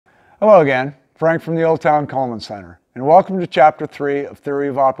Hello again, Frank from the Old Town Coleman Center, and welcome to Chapter 3 of Theory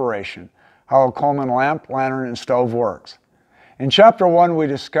of Operation, how a Coleman lamp, lantern, and stove works. In Chapter 1, we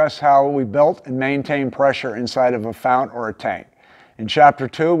discuss how we built and maintained pressure inside of a fount or a tank. In Chapter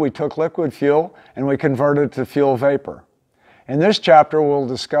 2, we took liquid fuel and we converted it to fuel vapor. In this chapter, we'll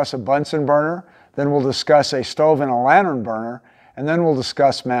discuss a Bunsen burner, then we'll discuss a stove and a lantern burner, and then we'll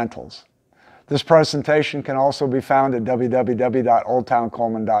discuss mantles. This presentation can also be found at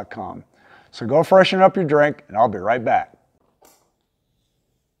www.oldtowncoleman.com. So go freshen up your drink, and I'll be right back.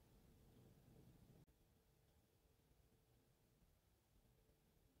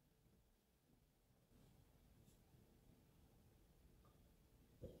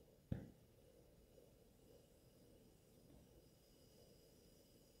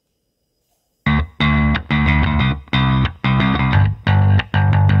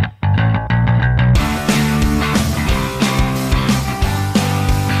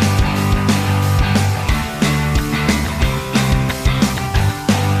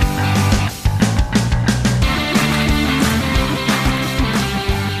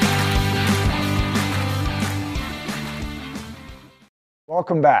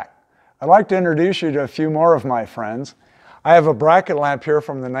 Welcome back. I'd like to introduce you to a few more of my friends. I have a bracket lamp here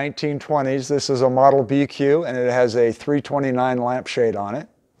from the 1920s. This is a model BQ and it has a 329 lampshade on it.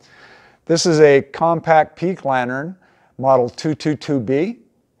 This is a compact peak lantern, model 222B.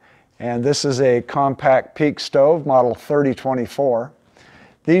 And this is a compact peak stove, model 3024.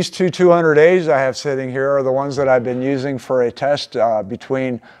 These two 200As I have sitting here are the ones that I've been using for a test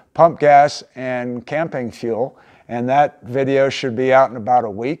between pump gas and camping fuel. And that video should be out in about a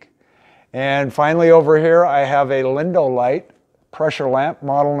week. And finally over here I have a Lind-o-Lite pressure lamp,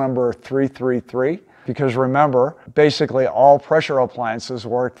 model number 333. Because remember, basically all pressure appliances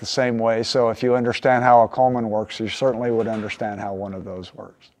work the same way, so if you understand how a Coleman works, you certainly would understand how one of those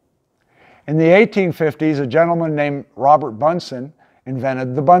works. In the 1850s, a gentleman named Robert Bunsen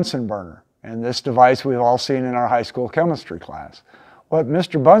invented the Bunsen burner. And this device we've all seen in our high school chemistry class. What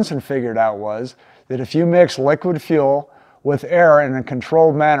Mr. Bunsen figured out was that if you mix liquid fuel with air in a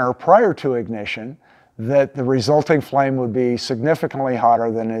controlled manner prior to ignition, that the resulting flame would be significantly hotter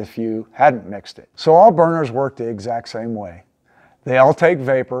than if you hadn't mixed it. So all burners work the exact same way. They all take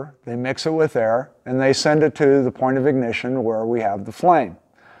vapor, they mix it with air, and they send it to the point of ignition where we have the flame.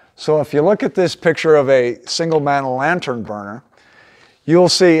 So if you look at this picture of a single mantle lantern burner, you'll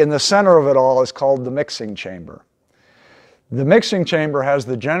see in the center of it all is called the mixing chamber. The mixing chamber has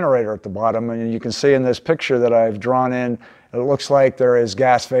the generator at the bottom, and you can see in this picture that I've drawn in, it looks like there is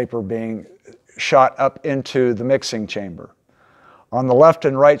gas vapor being shot up into the mixing chamber. On the left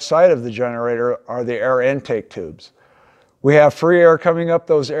and right side of the generator are the air intake tubes. We have free air coming up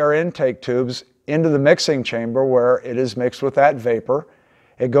those air intake tubes into the mixing chamber where it is mixed with that vapor.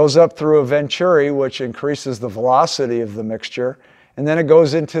 It goes up through a venturi, which increases the velocity of the mixture, and then it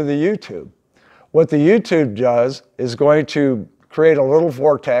goes into the U-tube. What the U-tube does is going to create a little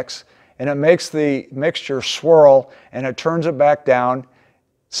vortex, and it makes the mixture swirl, and it turns it back down,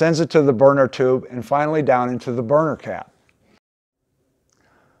 sends it to the burner tube, and finally down into the burner cap.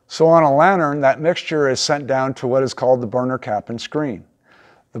 So on a lantern, that mixture is sent down to what is called the burner cap and screen.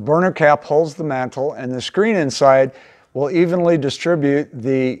 The burner cap holds the mantle, and the screen inside will evenly distribute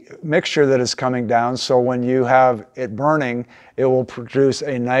the mixture that is coming down, so when you have it burning, it will produce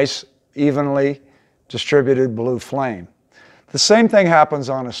a nice evenly distributed blue flame. The same thing happens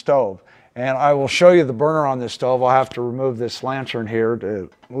on a stove, and I will show you the burner on this stove. I'll have to remove this lantern here to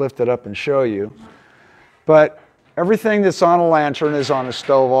lift it up and show you. But everything that's on a lantern is on a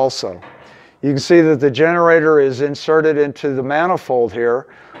stove also. You can see that the generator is inserted into the manifold here.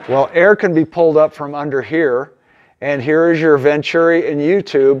 Well, air can be pulled up from under here, and here is your venturi and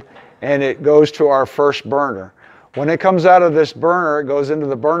U-tube, and it goes to our first burner. When it comes out of this burner, it goes into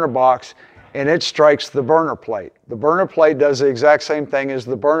the burner box and it strikes the burner plate. The burner plate does the exact same thing as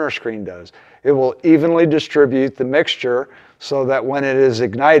the burner screen does. It will evenly distribute the mixture so that when it is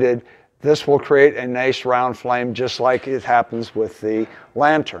ignited, this will create a nice round flame just like it happens with the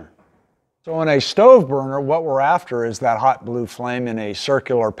lantern. So in a stove burner, what we're after is that hot blue flame in a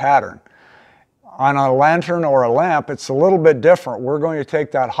circular pattern. On a lantern or a lamp, it's a little bit different. We're going to take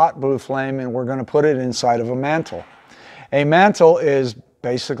that hot blue flame and we're going to put it inside of a mantle. A mantle is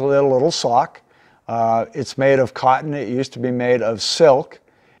basically a little sock. It's made of cotton. It used to be made of silk.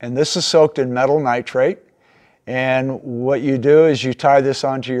 And this is soaked in metal nitrate. And what you do is you tie this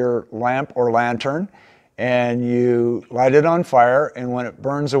onto your lamp or lantern and you light it on fire. And when it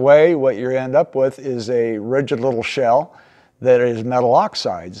burns away, what you end up with is a rigid little shell that is metal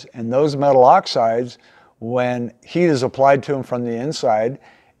oxides. And those metal oxides, when heat is applied to them from the inside,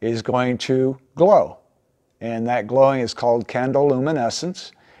 is going to glow. And that glowing is called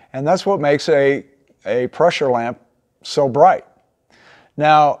candloluminescence. And that's what makes a pressure lamp so bright.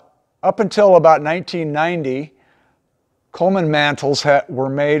 Now, up until about 1990, Coleman mantles were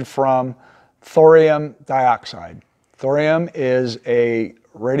made from thorium dioxide. Thorium is a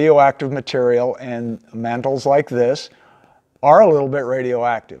radioactive material, and mantles like this are a little bit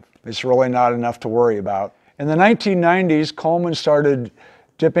radioactive. It's really not enough to worry about. In the 1990s, Coleman started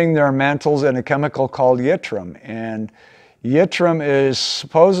dipping their mantles in a chemical called yttrium, and yttrium is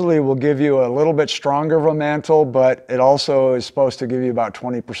supposedly will give you a little bit stronger of a mantle, but it also is supposed to give you about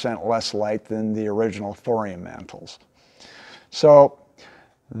 20% less light than the original thorium mantles. So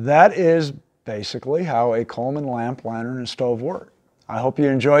that is basically how a Coleman lamp, lantern, and stove work. I hope you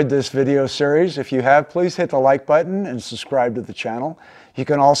enjoyed this video series. If you have, please hit the like button and subscribe to the channel. You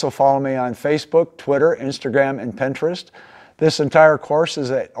can also follow me on Facebook, Twitter, Instagram, and Pinterest. This entire course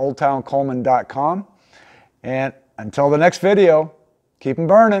is at oldtowncoleman.com. And until the next video, keep them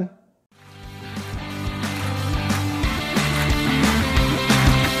burning.